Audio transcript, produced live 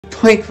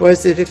point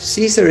was that if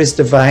Caesar is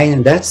divine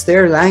and that's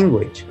their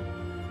language,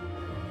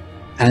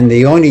 and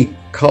they only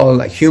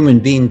call a human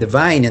being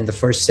divine in the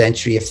 1st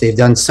century if they've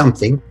done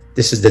something,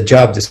 this is the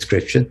job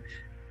description,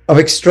 of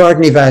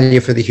extraordinary value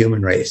for the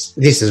human race,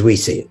 at least as we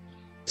see it.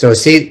 So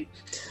see,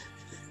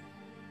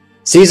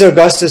 Caesar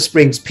Augustus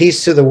brings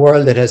peace to the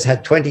world that has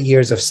had 20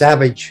 years of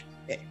savage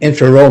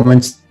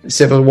intra-Roman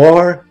civil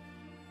war.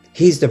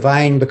 He's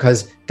divine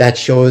because that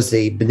shows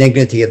the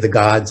benignity of the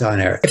gods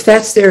on earth. If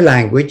that's their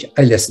language,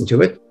 I listen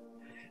to it.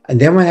 And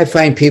then when I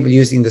find people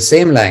using the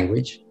same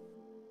language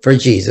for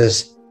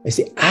Jesus, I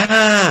say,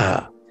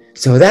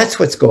 so that's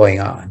what's going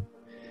on.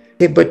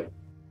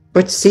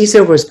 But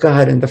Caesar was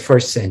God in the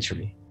 1st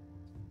century.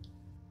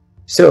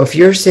 So if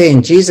you're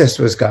saying Jesus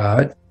was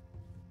God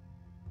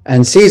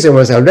and Caesar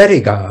was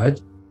already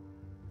God,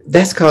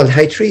 that's called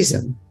high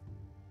treason.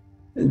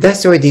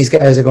 That's why these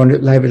guys are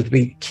liable to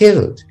be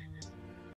killed.